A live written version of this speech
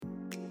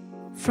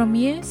From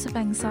years of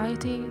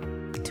anxiety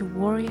to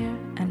warrior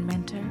and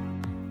mentor,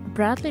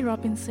 Bradley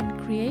Robinson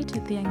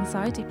created the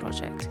Anxiety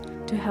Project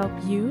to help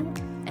you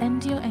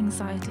end your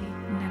anxiety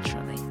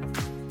naturally.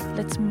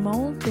 Let's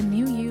mold the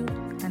new you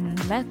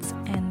and let's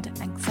end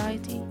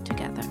anxiety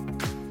together.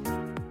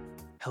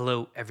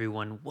 Hello,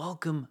 everyone.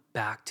 Welcome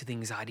back to the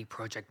Anxiety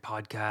Project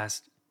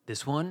podcast.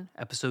 This one,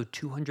 episode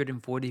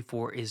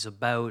 244, is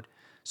about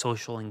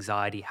social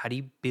anxiety. How do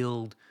you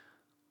build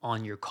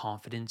on your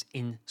confidence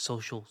in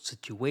social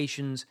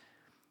situations?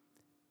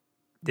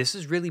 This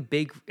is really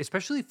big,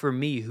 especially for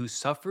me who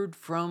suffered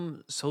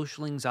from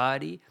social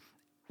anxiety.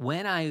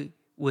 When I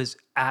was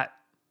at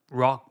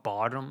rock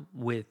bottom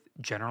with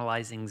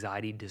generalized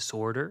anxiety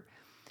disorder,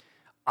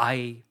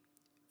 I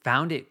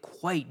found it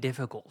quite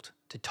difficult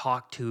to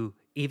talk to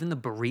even the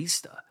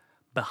barista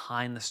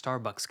behind the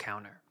Starbucks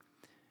counter.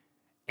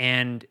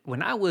 And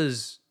when I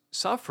was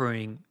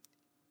suffering,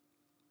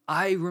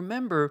 I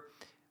remember,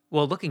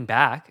 looking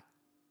back,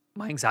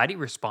 my anxiety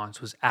response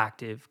was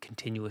active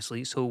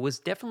continuously. So it was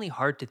definitely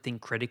hard to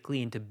think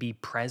critically and to be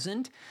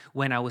present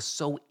when I was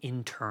so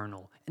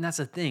internal. And that's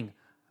the thing.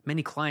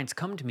 Many clients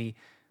come to me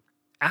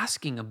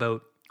asking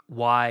about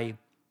why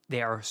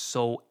they are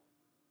so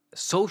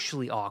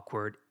socially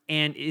awkward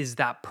and is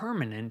that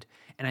permanent?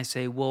 And I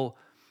say, well,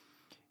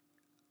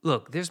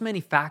 look, there's many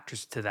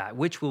factors to that,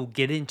 which we'll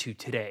get into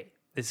today.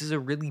 This is a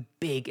really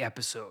big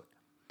episode.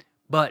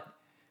 But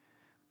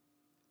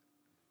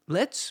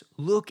let's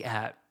look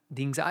at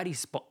the anxiety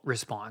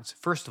response.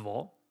 First of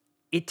all,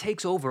 it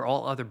takes over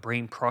all other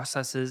brain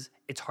processes.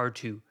 It's hard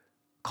to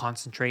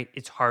concentrate.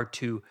 It's hard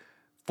to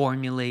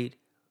formulate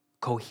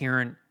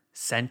coherent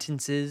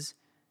sentences.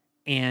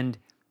 And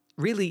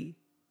really,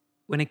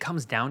 when it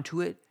comes down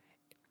to it,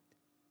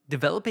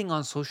 developing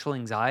on social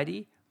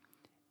anxiety,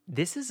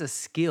 this is a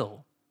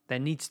skill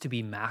that needs to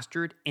be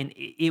mastered. And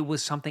it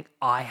was something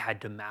I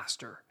had to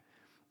master.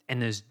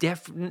 And there's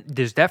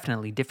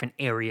definitely different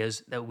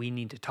areas that we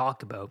need to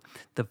talk about.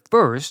 The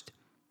first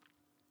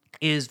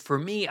is, for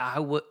me,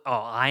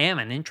 I am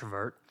an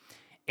introvert,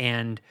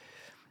 and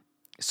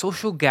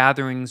social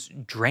gatherings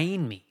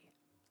drain me.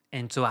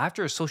 And so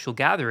after a social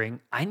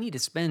gathering, I need to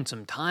spend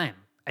some time,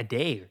 a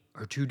day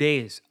or 2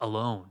 days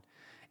alone.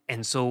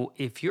 And so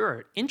if you're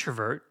an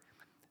introvert,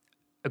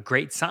 a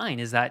great sign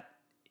is that,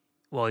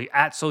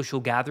 at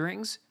social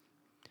gatherings,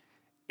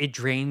 it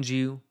drains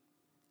you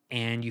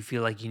and you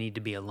feel like you need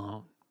to be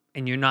alone.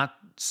 And you're not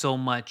so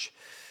much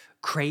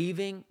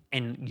craving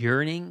and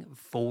yearning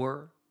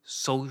for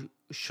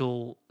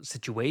social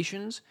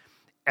situations.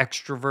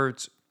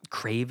 Extroverts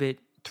crave it,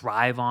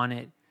 thrive on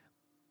it,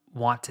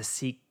 want to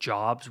seek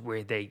jobs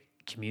where they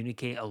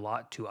communicate a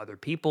lot to other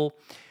people.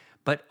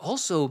 But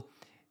also,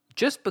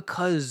 just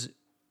because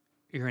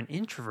you're an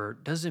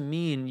introvert doesn't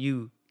mean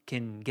you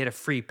can get a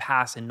free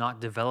pass and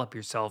not develop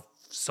yourself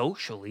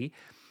socially.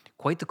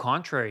 Quite the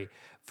contrary.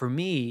 For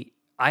me,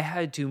 I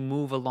had to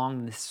move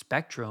along the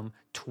spectrum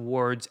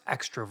towards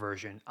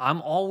extroversion.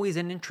 I'm always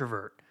an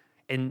introvert,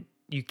 and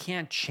you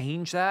can't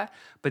change that,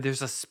 but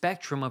there's a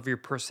spectrum of your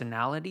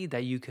personality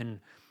that you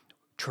can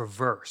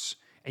traverse,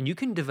 and you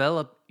can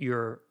develop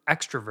your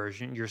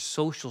extroversion, your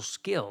social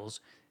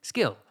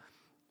skill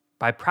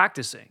by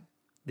practicing.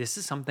 This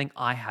is something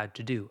I had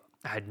to do.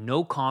 I had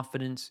no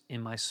confidence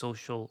in my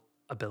social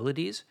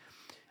abilities,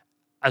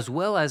 as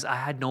well as I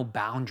had no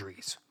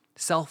boundaries,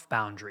 self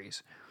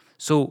boundaries.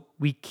 So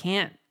we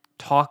can't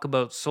talk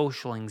about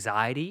social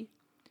anxiety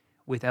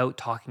without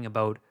talking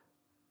about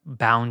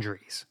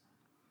boundaries.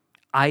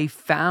 I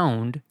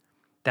found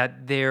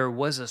that there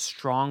was a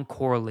strong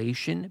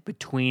correlation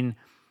between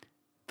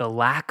the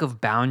lack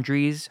of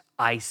boundaries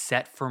I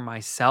set for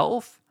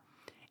myself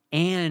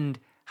and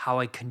how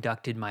I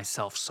conducted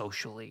myself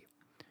socially.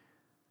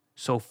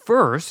 So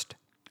first,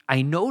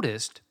 I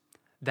noticed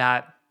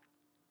that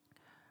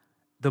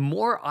the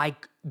more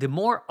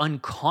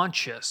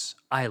unconscious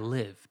I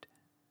lived,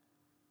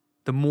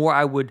 the more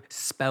I would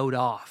spout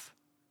off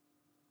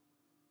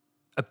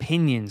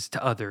opinions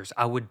to others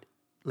I would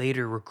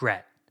later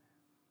regret.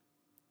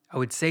 I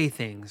would say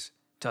things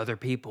to other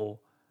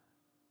people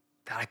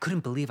that I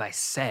couldn't believe I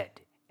said,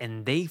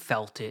 and they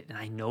felt it and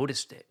I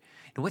noticed it.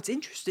 And what's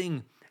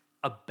interesting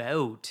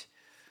about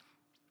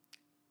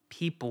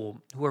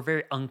people who are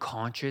very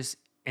unconscious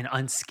and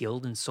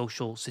unskilled in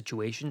social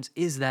situations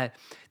is that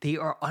they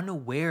are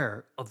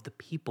unaware of the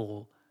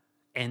people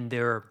and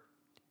their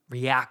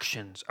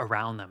reactions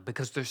around them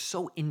because they're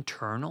so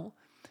internal.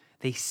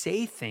 They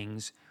say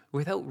things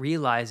without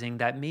realizing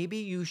that maybe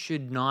you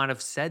should not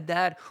have said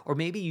that, or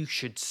maybe you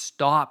should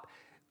stop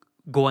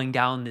going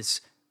down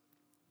this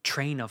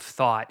train of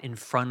thought in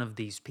front of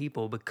these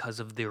people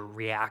because of their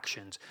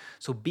reactions.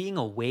 So being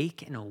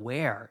awake and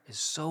aware is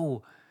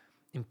so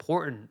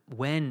important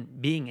when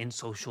being in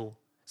social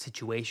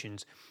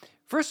situations.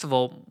 First of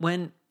all,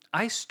 when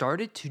I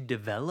started to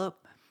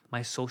develop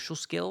my social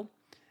skill,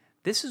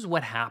 this is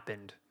what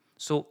happened.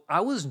 So I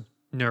was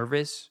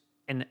nervous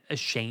and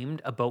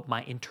ashamed about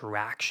my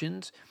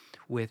interactions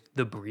with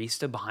the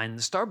barista behind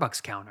the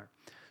Starbucks counter.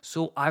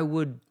 So I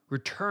would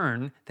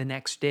return the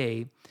next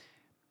day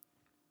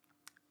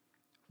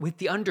with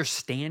the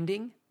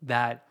understanding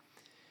that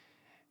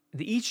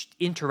each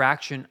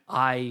interaction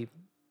I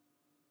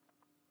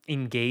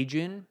engage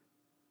in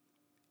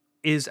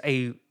is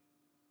a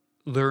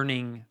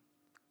learning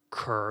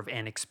curve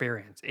and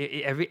experience.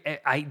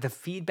 The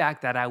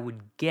feedback that I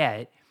would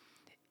get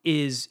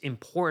is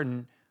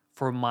important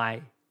for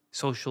my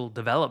social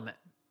development.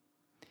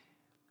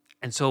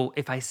 And so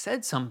if I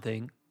said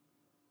something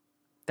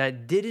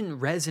that didn't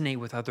resonate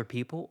with other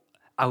people,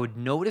 I would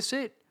notice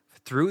it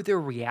through their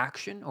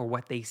reaction or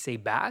what they say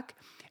back,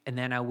 and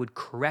then I would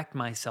correct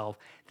myself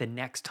the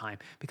next time.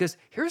 Because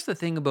here's the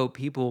thing about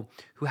people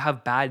who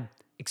have bad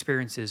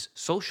experiences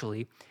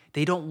socially,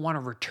 they don't want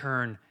to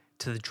return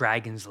to the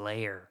dragon's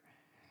lair.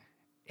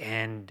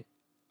 And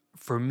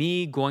for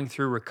me, going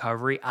through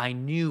recovery, I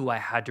knew I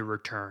had to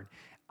return.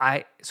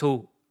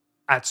 So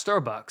at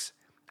Starbucks,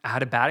 I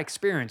had a bad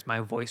experience.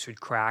 My voice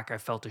would crack. I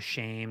felt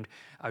ashamed.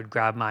 I would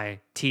grab my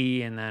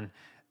tea and then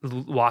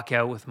walk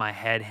out with my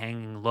head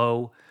hanging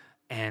low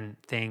and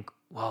think,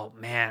 well,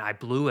 man, I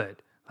blew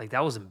it. Like,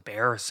 that was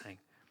embarrassing.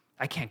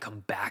 I can't come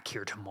back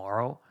here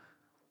tomorrow.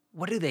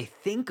 What do they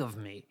think of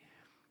me?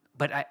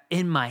 But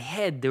in my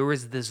head, there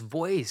was this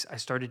voice I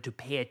started to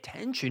pay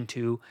attention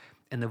to,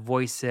 and the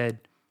voice said,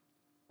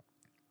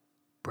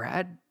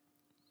 Brad,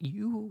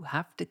 you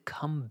have to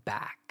come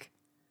back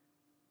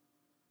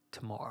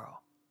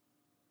tomorrow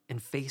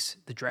and face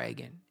the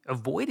dragon.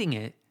 Avoiding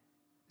it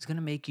is going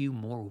to make you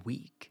more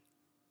weak.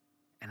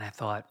 And I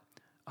thought,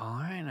 all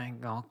right,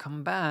 I'll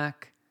come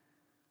back.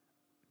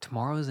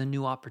 Tomorrow is a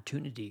new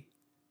opportunity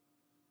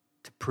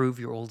to prove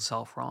your old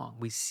self wrong.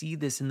 We see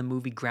this in the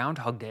movie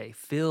Groundhog Day.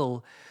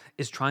 Phil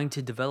is trying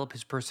to develop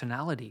his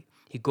personality.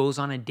 He goes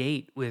on a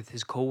date with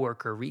his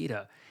coworker,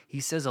 Rita. He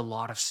says a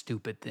lot of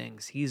stupid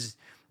things. He's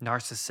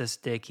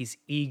narcissistic. His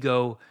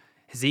ego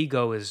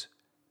is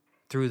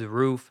through the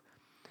roof.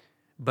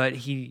 But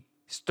he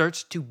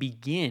starts to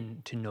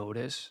begin to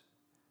notice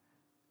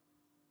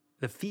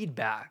the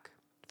feedback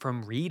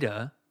from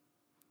Rita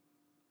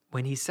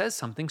when he says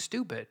something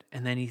stupid.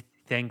 And then he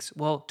thinks,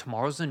 well,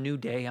 tomorrow's a new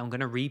day. I'm going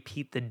to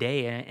repeat the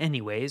day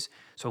anyways.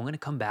 So I'm going to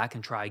come back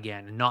and try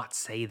again and not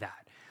say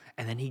that.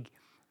 And then he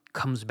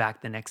comes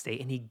back the next day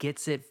and he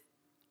gets it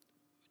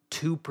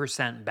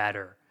 2%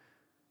 better,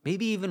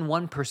 maybe even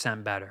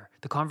 1% better.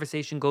 The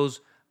conversation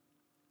goes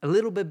a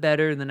little bit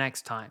better the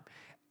next time.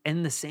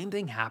 And the same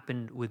thing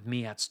happened with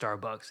me at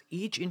Starbucks.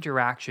 Each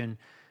interaction,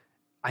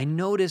 I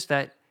noticed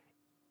that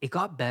it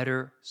got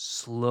better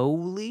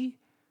slowly,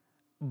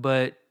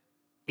 but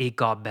it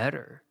got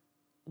better.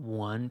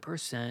 1%,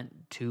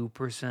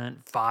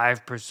 2%,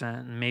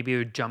 5%, maybe it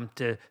would jump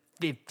to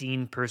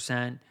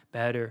 15%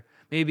 better,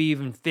 maybe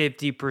even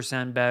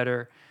 50%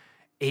 better.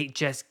 It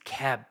just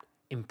kept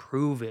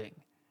improving.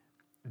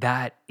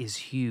 That is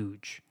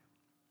huge.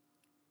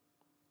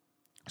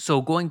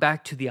 So going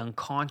back to the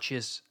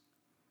unconscious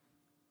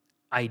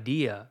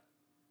idea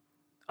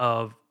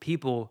of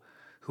people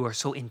who are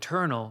so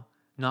internal,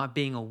 not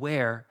being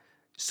aware,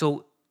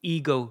 so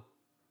ego-centered,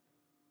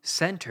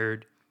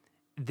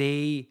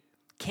 they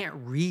can't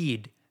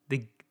read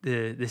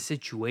the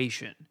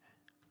situation.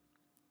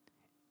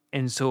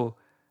 And so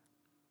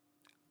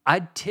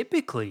I'd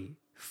typically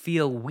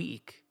feel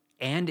weak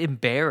and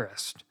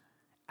embarrassed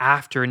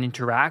after an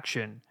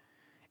interaction.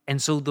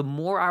 And so the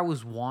more I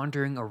was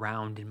wandering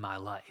around in my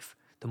life,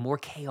 the more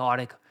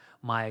chaotic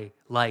my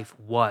life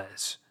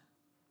was.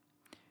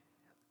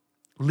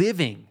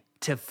 Living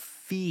to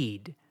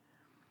feed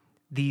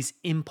these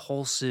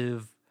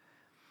impulsive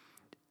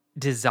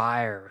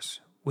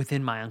desires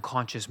within my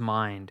unconscious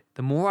mind,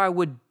 the more I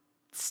would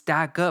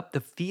stack up the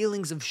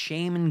feelings of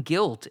shame and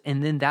guilt,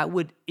 and then that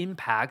would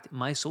impact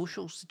my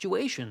social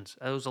situations.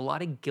 There was a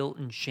lot of guilt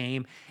and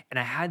shame, and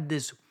I had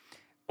this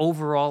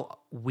overall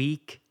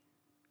weak,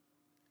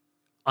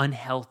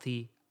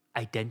 unhealthy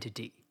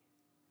identity.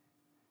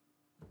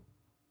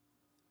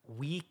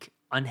 Weak,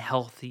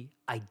 unhealthy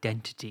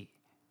identity.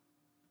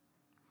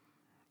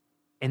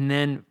 And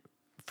then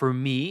for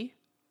me,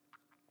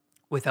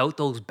 without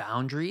those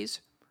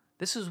boundaries,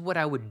 this is what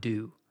I would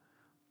do.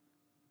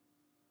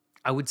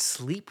 I would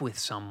sleep with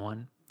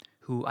someone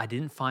who I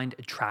didn't find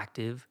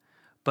attractive,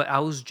 but I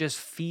was just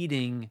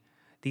feeding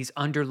these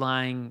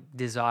underlying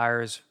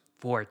desires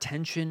for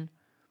attention,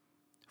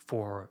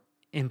 for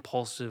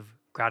impulsive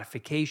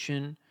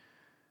gratification,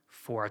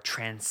 for a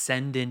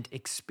transcendent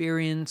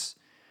experience,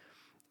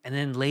 and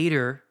then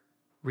later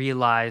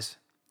realize,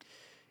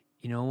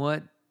 you know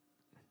what?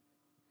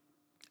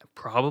 I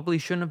probably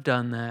shouldn't have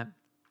done that.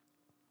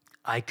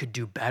 I could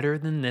do better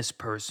than this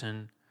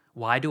person.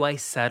 Why do I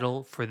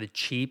settle for the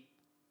cheap,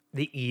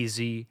 the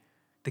easy,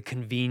 the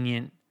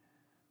convenient?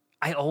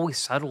 I always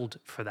settled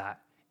for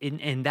that.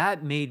 And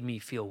that made me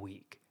feel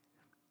weak.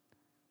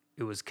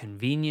 It was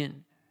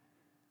convenient.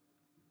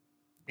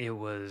 It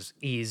was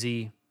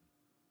easy.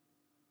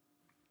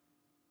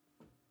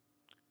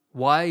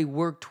 Why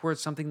work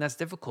towards something that's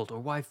difficult, or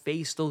why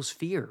face those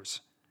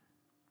fears?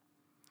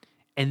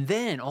 And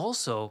then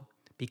also,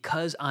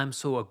 because I'm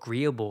so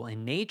agreeable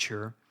in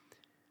nature,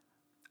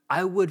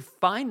 I would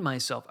find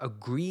myself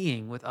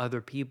agreeing with other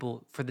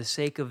people for the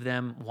sake of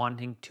them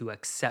wanting to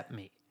accept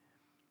me.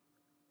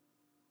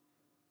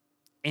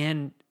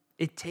 And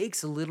it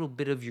takes a little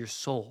bit of your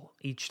soul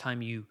each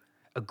time you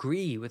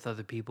agree with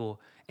other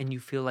people and you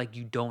feel like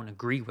you don't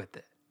agree with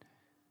it.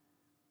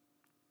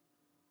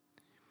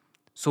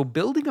 So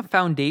building a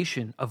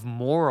foundation of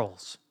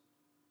morals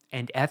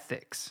and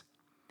ethics,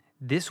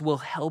 this will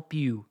help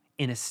you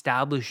in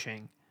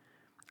establishing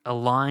a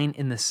line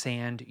in the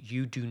sand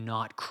you do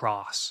not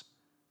cross.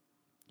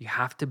 You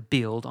have to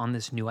build on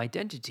this new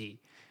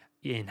identity.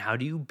 And how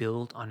do you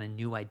build on a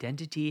new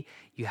identity?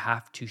 You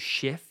have to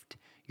shift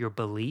your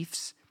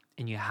beliefs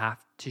and you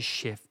have to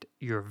shift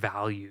your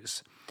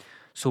values.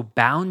 So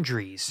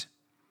boundaries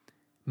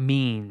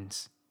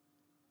means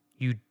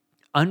you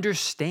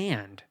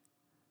understand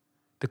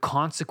the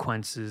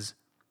consequences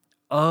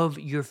of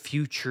your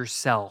future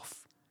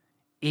self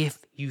if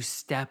you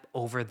step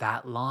over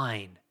that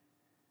line.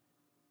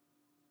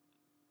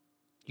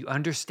 You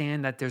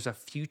understand that there's a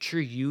future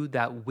you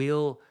that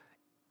will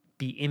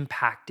be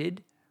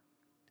impacted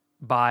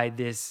by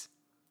this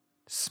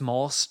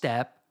small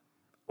step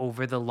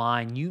over the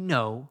line you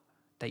know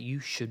that you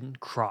shouldn't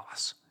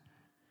cross.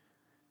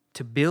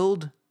 To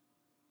build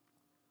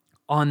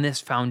on this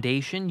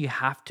foundation, you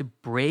have to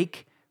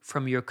break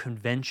from your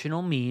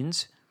conventional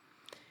means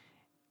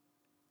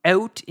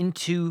out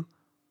into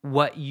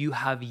what you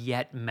have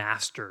yet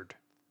mastered.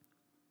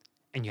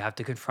 And you have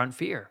to confront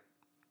fear.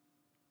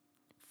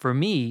 For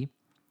me,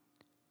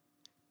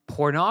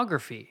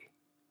 pornography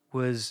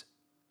was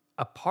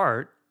a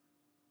part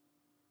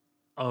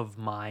of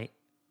my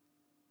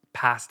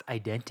past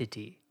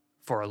identity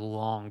for a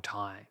long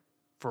time,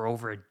 for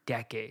over a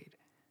decade.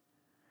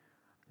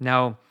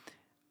 Now,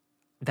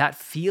 that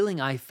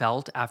feeling I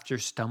felt after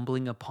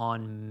stumbling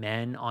upon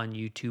men on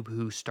YouTube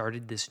who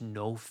started this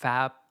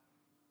nofap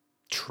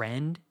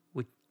trend,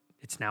 which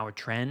it's now a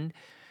trend,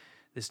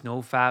 this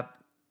nofap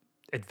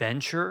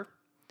adventure,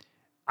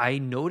 I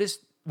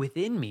noticed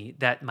within me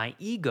that my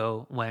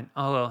ego went,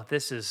 oh,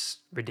 this is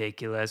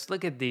ridiculous.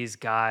 Look at these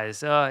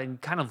guys, and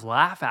kind of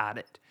laugh at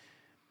it.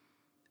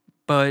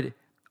 But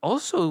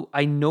also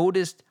I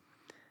noticed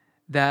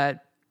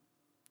that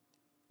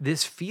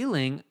this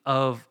feeling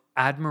of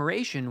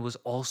admiration was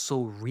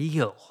also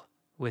real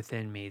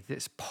within me.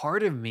 This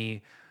part of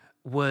me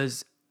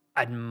was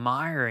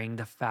admiring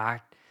the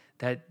fact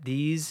that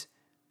these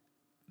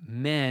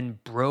men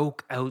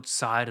broke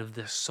outside of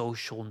the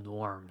social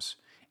norms.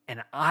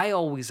 And I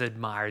always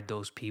admired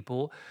those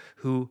people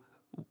who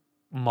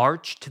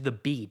marched to the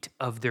beat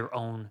of their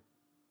own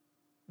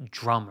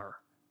drummer.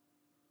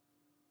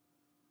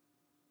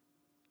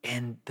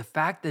 And the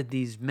fact that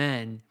these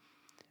men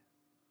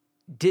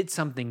did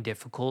something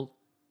difficult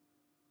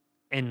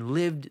and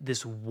lived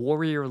this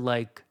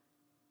warrior-like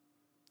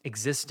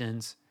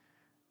existence,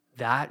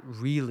 that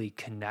really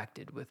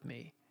connected with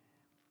me.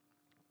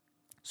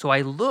 So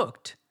I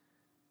looked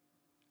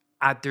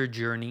at their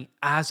journey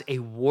as a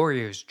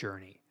warrior's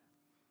journey.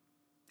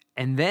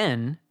 And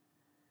then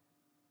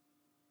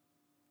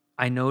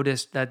I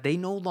noticed that they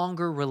no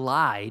longer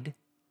relied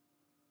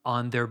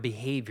on their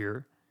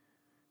behavior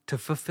to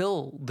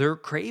fulfill their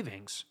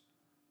cravings,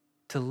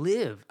 to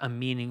live a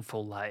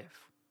meaningful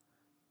life.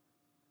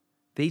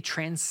 They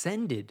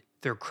transcended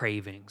their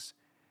cravings.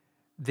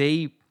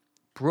 They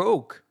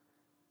broke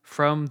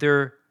from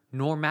their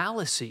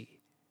normalcy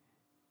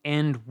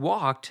and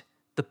walked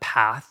the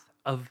path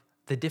of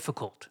the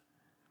difficult.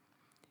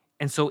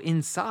 And so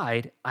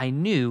inside, I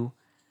knew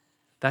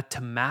that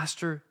to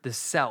master the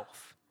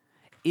self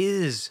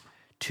is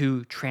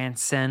to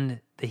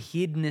transcend the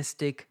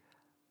hedonistic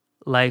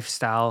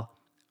lifestyle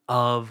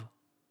of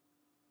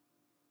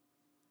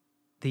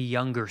the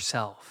younger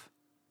self.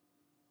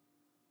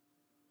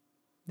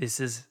 This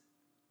is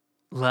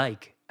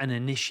like an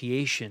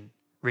initiation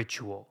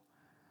ritual.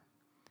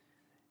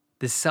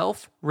 The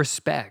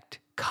self-respect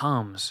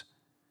comes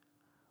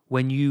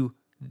when you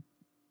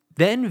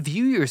then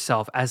view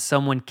yourself as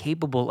someone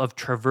capable of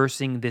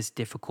traversing this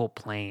difficult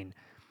plane.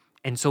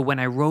 And so when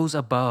I rose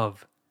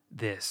above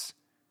this,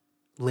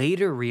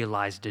 later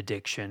realized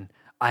addiction,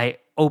 I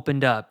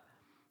opened up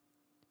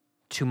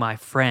to my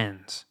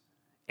friends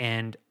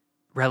and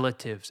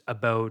relatives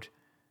about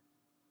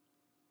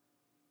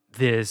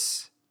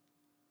this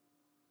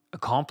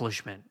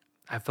accomplishment.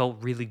 I felt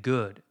really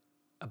good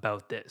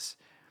about this.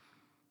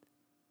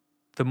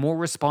 The more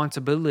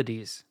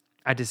responsibilities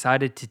I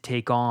decided to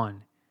take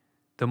on,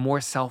 the more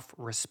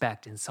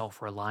self-respect and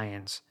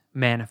self-reliance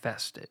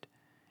manifested.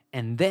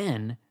 And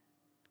then,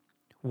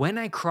 when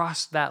I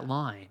crossed that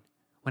line,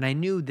 when I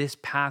knew this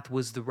path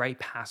was the right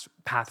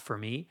path for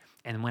me,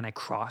 and when I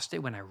crossed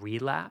it, when I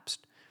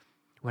relapsed,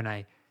 when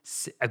I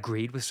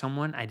agreed with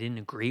someone I didn't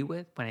agree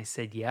with, when I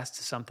said yes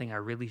to something I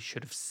really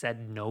should have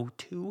said no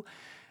to,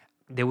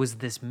 there was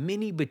this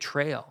mini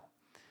betrayal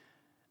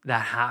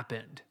that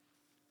happened.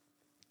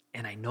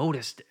 And I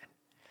noticed it.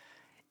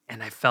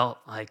 And I felt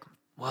like,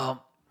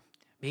 well,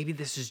 maybe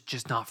this is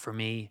just not for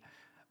me.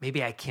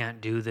 Maybe I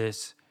can't do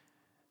this.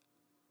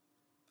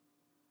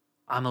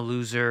 I'm a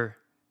loser.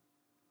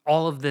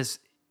 all of this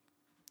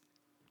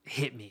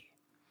hit me.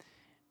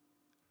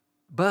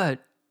 But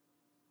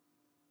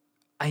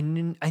I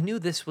knew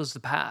this was the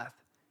path.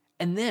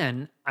 And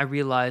then I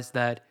realized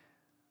that,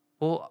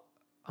 well,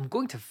 I'm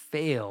going to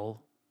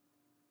fail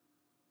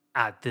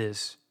at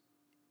this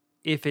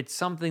if it's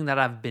something that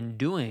I've been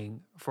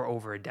doing for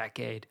over a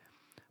decade.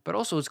 But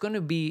also, it's going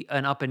to be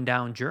an up and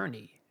down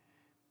journey.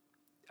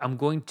 I'm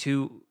going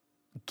to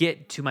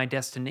get to my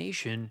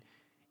destination,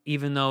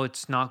 even though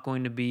it's not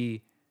going to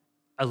be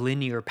a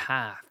linear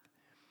path.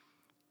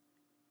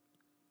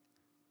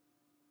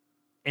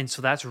 And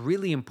so that's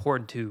really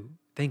important to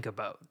think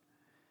about,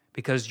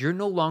 because you're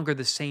no longer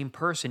the same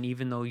person,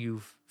 even though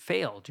you've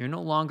failed. You're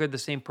no longer the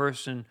same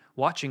person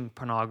watching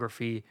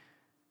pornography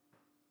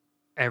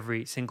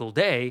every single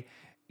day.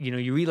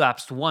 You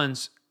relapsed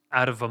once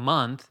out of a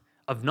month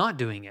of not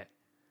doing it.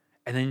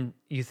 And then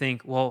you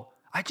think, well,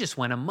 I just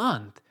went a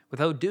month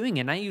without doing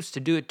it. And I used to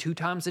do it 2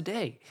 times a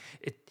day.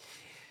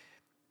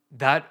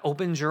 That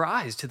opens your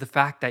eyes to the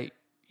fact that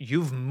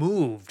you've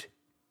moved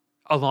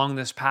along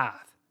this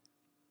path.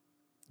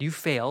 You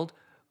failed,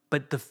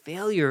 but the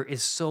failure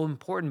is so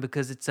important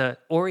because it's a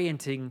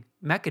orienting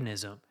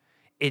mechanism.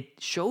 It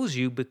shows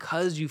you,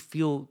 because you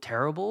feel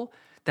terrible,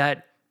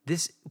 that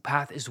this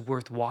path is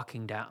worth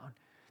walking down,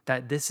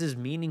 that this is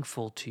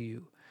meaningful to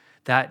you,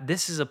 that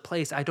this is a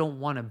place I don't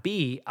want to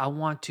be. I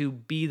want to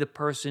be the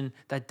person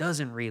that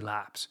doesn't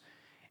relapse.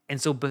 And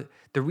so, but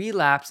the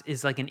relapse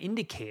is like an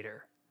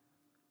indicator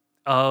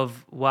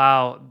of,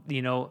 wow,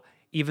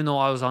 even though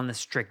I was on this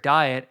strict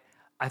diet,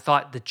 I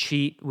thought the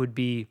cheat would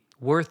be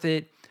worth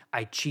it.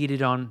 I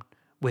cheated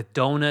with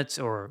donuts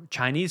or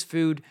Chinese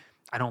food.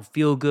 I don't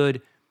feel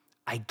good.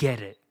 I get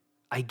it.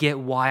 I get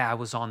why I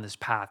was on this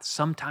path.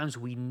 Sometimes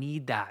we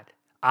need that.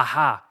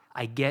 Aha,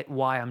 I get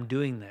why I'm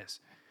doing this.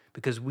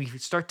 Because we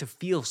start to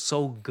feel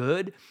so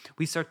good.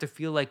 We start to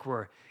feel like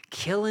we're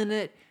killing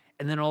it.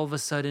 And then all of a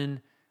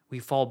sudden we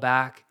fall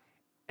back,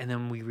 and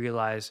then we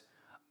realize,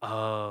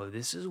 oh,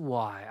 this is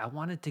why I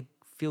wanted to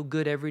feel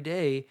good every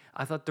day.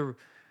 I thought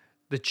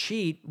the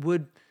cheat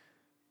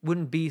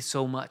wouldn't be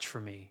so much for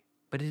me,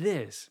 but it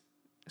is.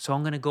 So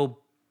I'm going to go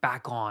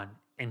back on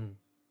and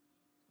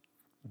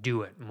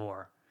do it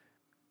more.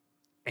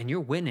 And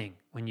you're winning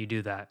when you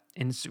do that.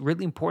 And it's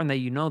really important that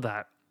you know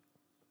that.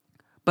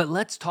 But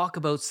let's talk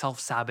about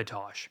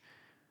self-sabotage.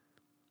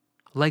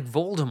 Like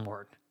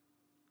Voldemort,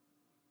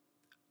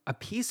 a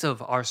piece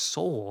of our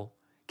soul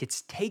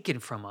gets taken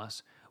from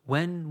us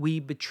when we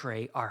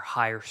betray our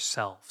higher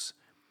selves.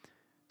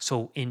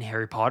 So in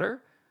Harry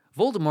Potter,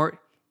 Voldemort,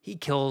 he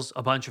kills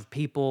a bunch of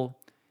people.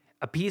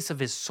 A piece of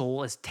his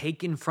soul is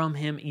taken from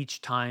him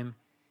each time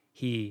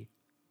he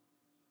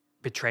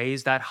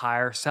betrays that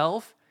higher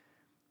self.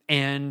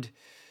 And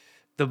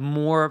the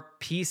more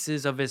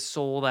pieces of his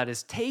soul that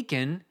is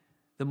taken,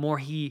 the more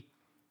he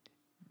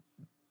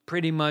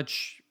pretty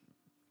much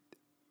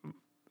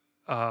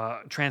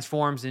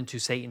transforms into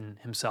Satan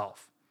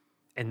himself.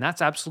 And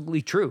that's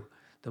absolutely true.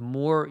 The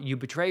more you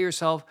betray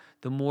yourself,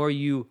 the more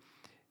you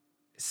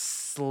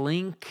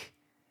slink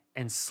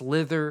and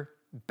slither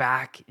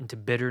back into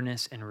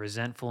bitterness and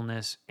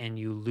resentfulness, and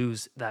you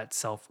lose that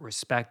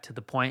self-respect to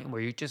the point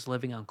where you're just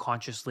living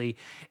unconsciously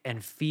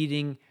and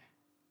feeding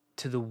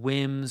to the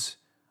whims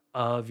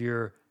of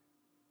your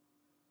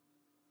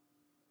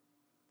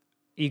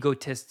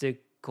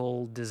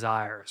egotistical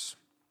desires.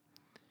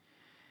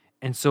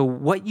 And so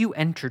what you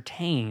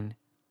entertain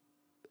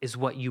is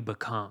what you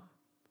become.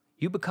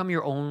 You become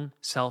your own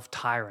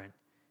self-tyrant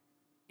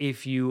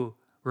if you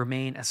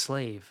remain a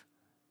slave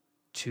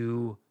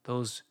to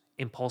those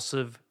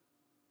impulsive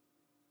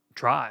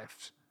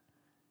drives.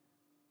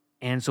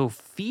 And so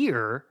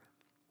fear,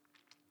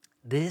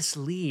 this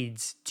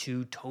leads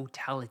to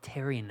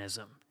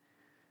totalitarianism.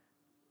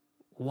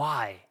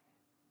 Why?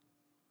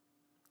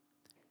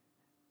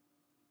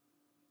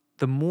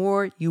 The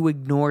more you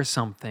ignore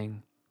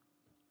something,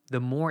 the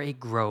more it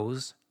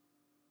grows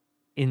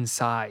in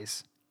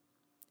size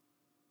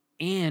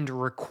and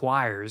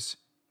requires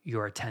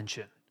your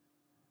attention.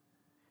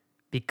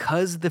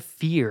 Because the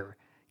fear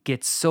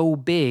gets so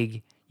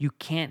big, you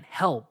can't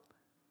help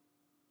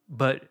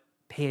but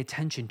pay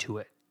attention to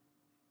it.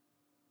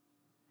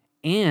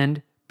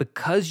 And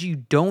because you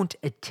don't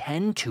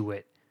attend to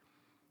it,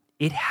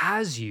 it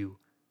has you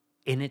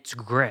in its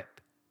grip.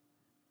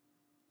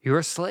 You're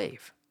a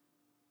slave.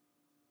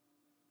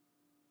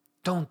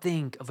 Don't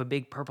think of a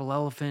big purple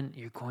elephant.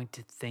 You're going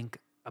to think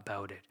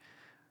about it.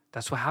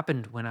 That's what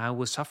happened when I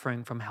was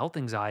suffering from health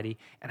anxiety,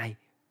 and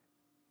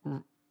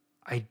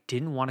I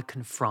didn't want to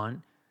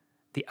confront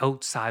the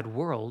outside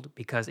world,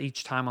 because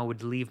each time I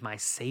would leave my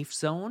safe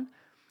zone,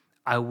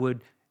 I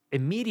would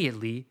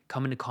immediately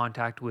come into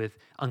contact with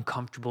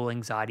uncomfortable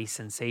anxiety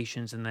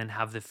sensations, and then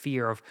have the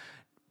fear of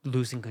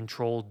losing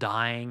control,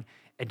 dying,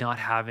 and not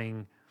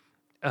having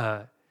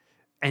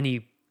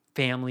any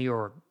family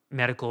or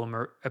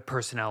medical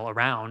personnel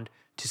around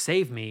to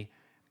save me.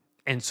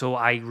 And so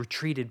I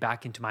retreated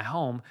back into my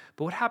home.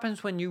 But what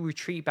happens when you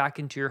retreat back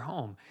into your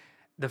home?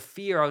 The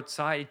fear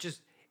outside,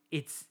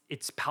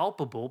 it's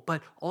palpable,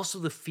 but also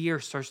the fear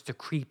starts to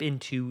creep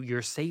into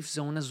your safe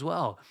zone as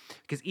well.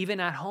 Because even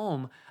at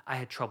home, I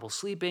had trouble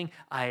sleeping.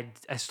 I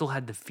still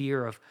had the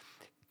fear of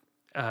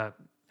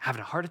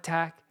having a heart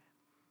attack,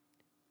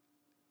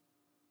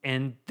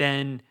 and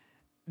then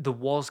the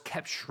walls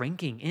kept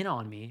shrinking in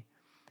on me.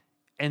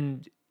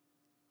 And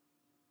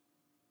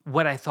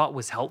what I thought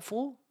was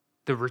helpful,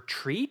 the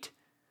retreat,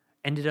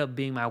 ended up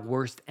being my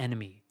worst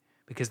enemy,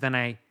 because then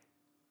I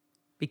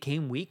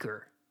became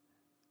weaker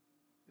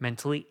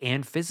mentally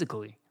and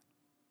physically.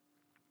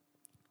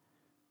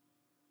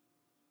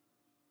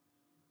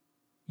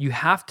 You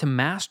have to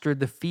master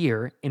the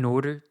fear in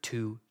order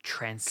to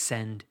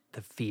transcend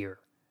the fear.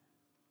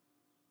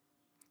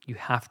 You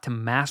have to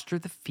master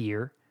the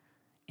fear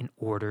in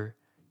order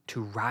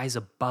to rise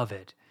above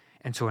it.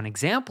 And so an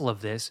example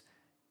of this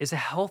is a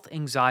health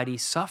anxiety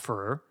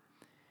sufferer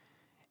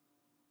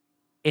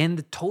and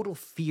the total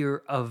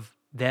fear of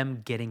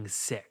them getting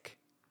sick.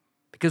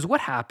 Because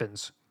what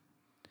happens?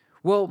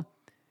 Well,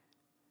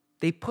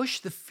 they push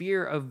the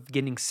fear of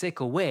getting sick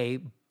away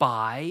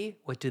by,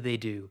 what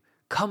do?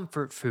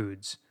 Comfort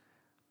foods,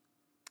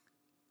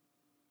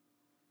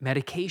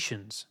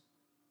 medications,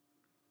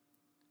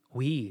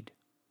 weed,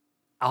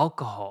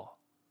 alcohol,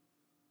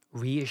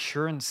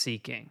 reassurance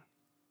seeking.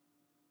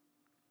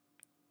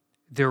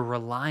 They're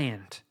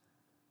reliant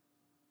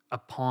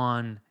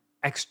upon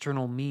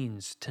external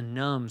means to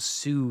numb,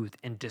 soothe,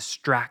 and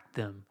distract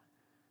them.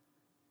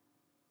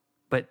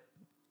 But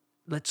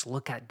let's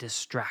look at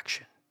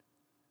distraction.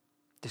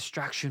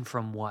 Distraction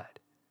from what?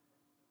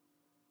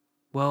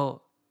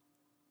 Well,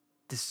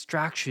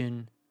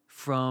 distraction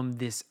from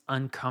this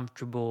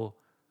uncomfortable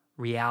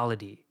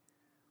reality.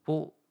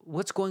 Well,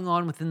 what's going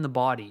on within the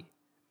body?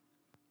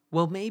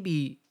 Well,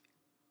 maybe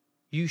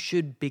you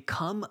should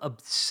become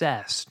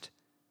obsessed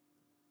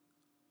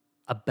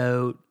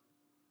about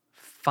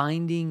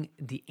finding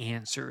the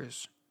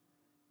answers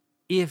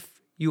if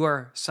you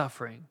are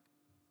suffering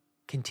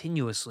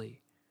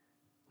continuously.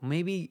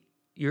 Maybe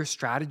your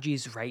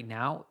strategies right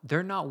now,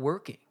 they're not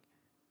working.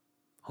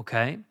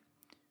 Okay?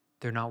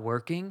 They're not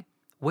working.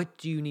 What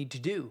do you need to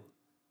do?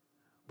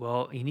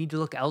 Well, you need to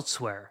look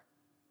elsewhere.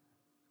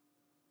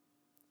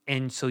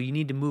 And so you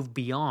need to move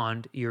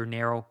beyond your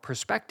narrow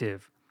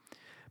perspective.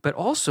 But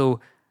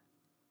also,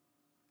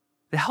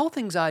 the health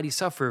anxiety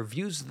sufferer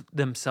views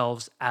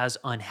themselves as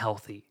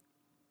unhealthy.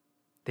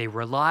 They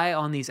rely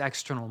on these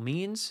external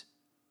means.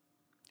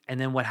 And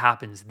then what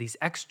happens? These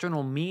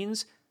external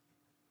means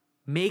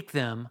make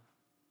them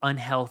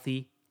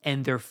unhealthy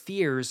and their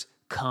fears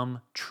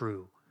come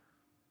true.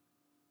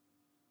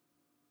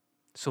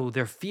 So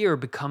their fear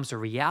becomes a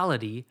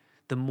reality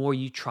the more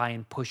you try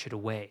and push it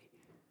away.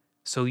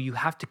 So you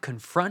have to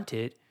confront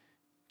it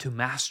to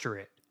master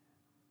it.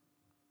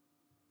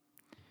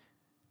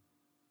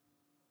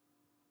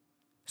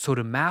 So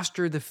to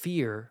master the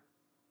fear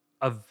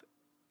of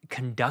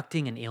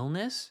conducting an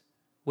illness,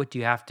 what do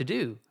you have to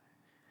do?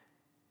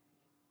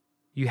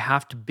 You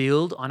have to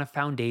build on a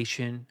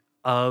foundation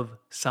of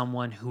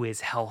someone who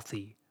is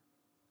healthy.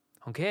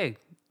 Okay,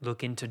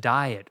 look into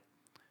diet.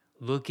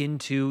 Look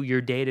into your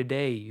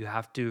day-to-day. You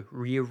have to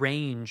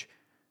rearrange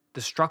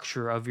the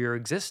structure of your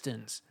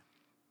existence.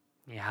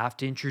 You have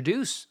to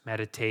introduce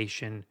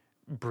meditation,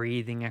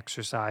 breathing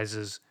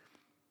exercises.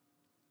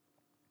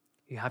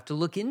 You have to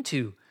look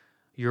into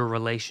your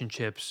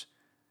relationships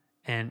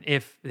and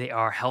if they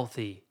are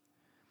healthy.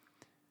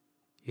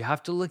 You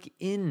have to look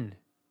in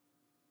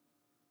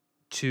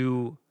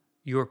to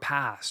your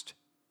past.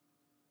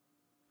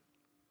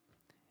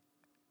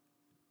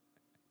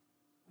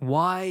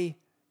 Why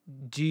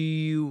do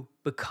you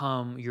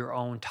become your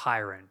own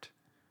tyrant?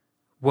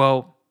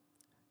 Well,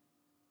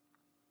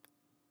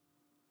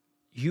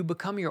 you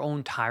become your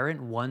own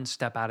tyrant one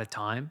step at a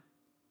time.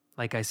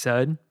 Like I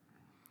said,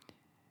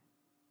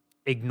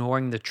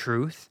 ignoring the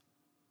truth,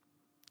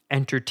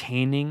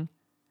 entertaining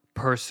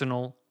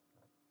personal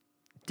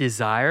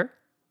desire,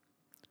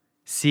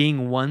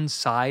 seeing one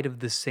side of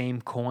the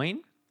same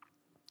coin,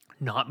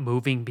 not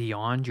moving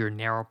beyond your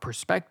narrow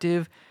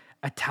perspective,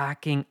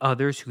 attacking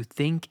others who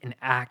think and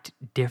act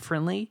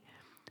differently,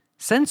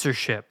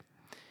 censorship,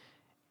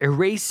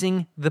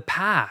 erasing the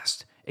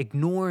past,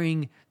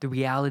 ignoring the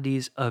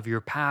realities of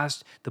your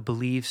past, the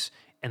beliefs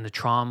and the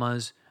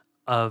traumas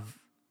of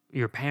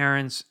your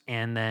parents,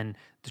 and then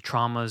the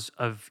traumas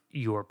of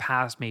your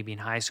past, maybe in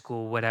high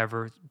school,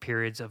 whatever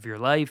periods of your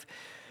life,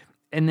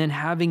 and then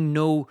having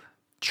no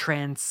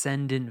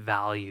transcendent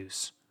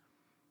values.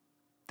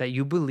 That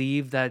you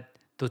believe that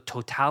the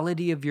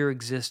totality of your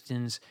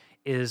existence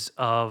is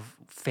of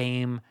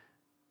fame,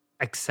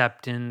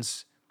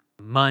 acceptance,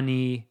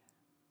 money.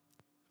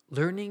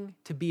 Learning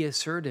to be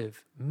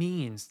assertive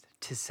means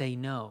to say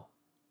no.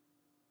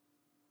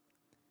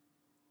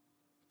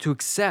 To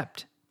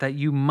accept that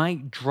you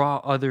might draw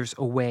others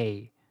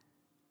away.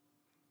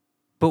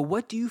 But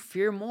what do you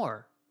fear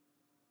more?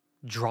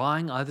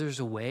 Drawing others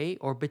away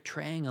or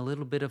betraying a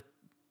little bit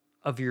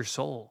of your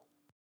soul?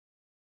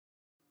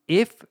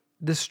 If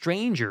the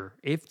stranger,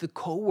 if the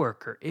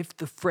coworker, if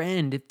the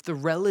friend, if the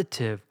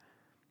relative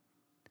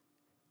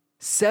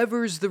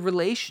severs the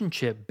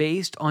relationship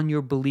based on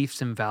your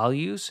beliefs and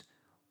values,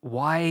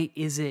 why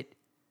is it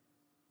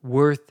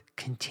worth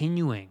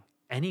continuing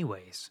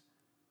anyways?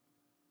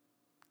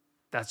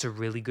 That's a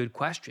really good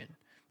question.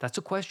 That's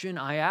a question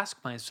I ask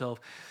myself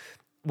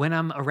when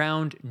I'm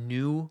around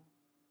new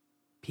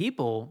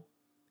people,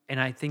 and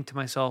I think to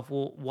myself,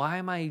 well, why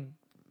am I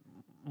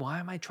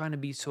trying to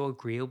be so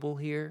agreeable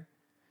here?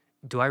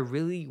 Do I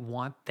really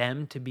want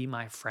them to be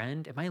my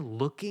friend? Am I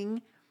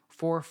looking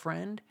for a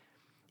friend?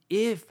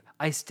 If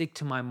I stick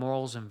to my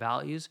morals and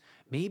values,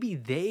 maybe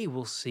they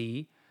will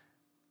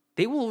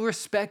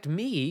respect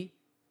me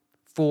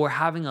for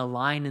having a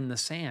line in the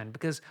sand.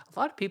 Because a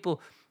lot of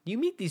people, you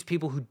meet these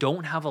people who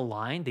don't have a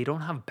line, they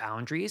don't have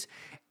boundaries,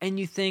 and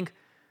you think,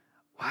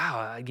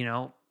 wow,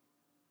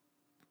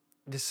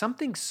 there's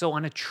something so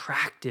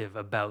unattractive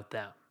about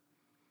them.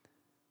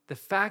 The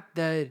fact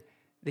that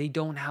they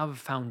don't have a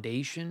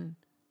foundation,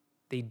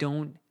 they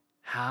don't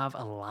have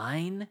a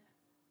line,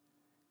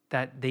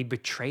 that they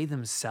betray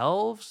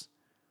themselves,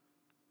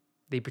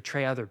 they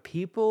betray other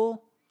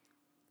people.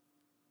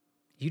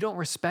 You don't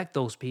respect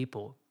those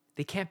people.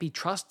 They can't be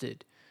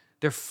trusted.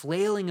 They're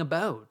flailing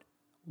about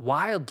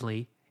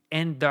wildly,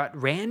 and that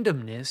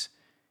randomness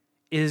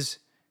is,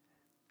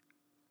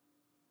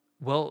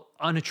 well,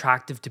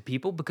 unattractive to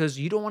people because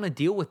you don't want to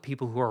deal with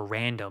people who are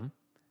random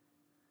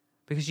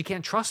because you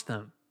can't trust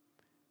them.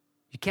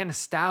 You can't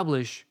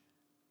establish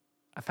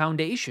a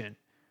foundation.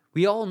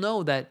 We all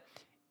know that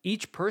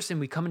each person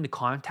we come into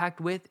contact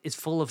with is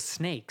full of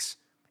snakes,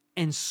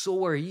 and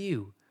so are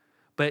you.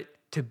 But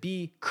to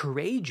be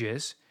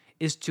courageous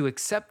is to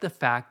accept the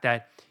fact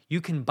that you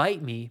can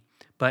bite me,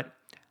 but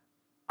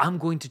I'm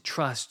going to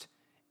trust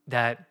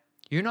that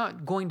you're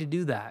not going to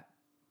do that.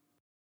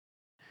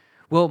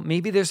 Well,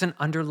 maybe there's an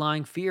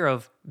underlying fear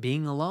of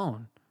being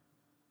alone.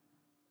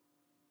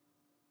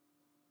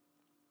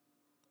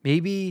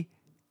 Maybe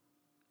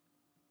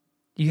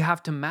you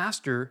have to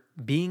master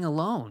being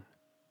alone.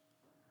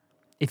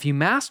 If you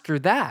master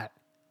that,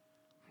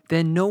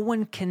 then no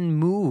one can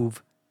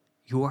move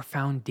your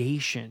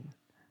foundation.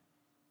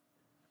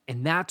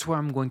 And that's where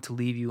I'm going to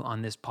leave you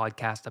on this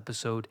podcast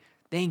episode.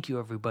 Thank you,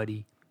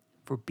 everybody,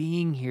 for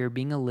being here,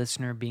 being a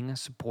listener, being a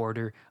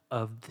supporter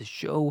of the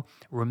show.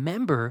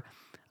 Remember,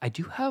 I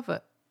do have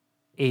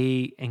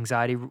a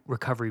anxiety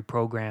recovery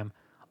program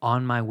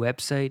on my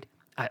website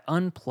at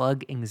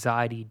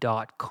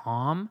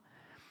unpluganxiety.com.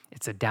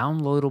 It's a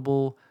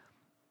downloadable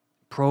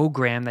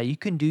program that you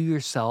can do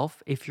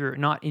yourself if you're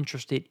not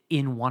interested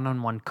in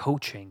one-on-one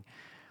coaching.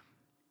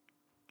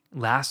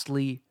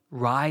 Lastly,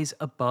 rise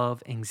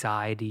above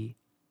anxiety.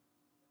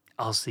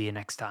 I'll see you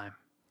next time.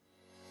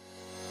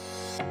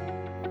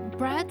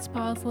 Brad's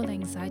powerful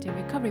anxiety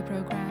recovery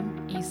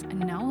program is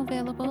now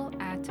available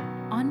at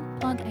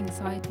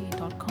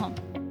unpluganxiety.com.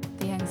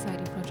 The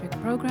Anxiety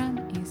Project program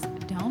is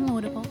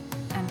downloadable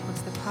and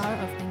puts the power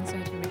of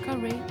anxiety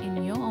recovery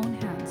in your own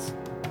hands.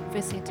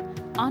 Visit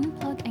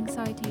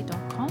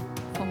unpluganxiety.com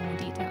for more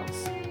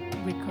details.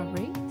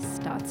 Recovery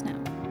starts now.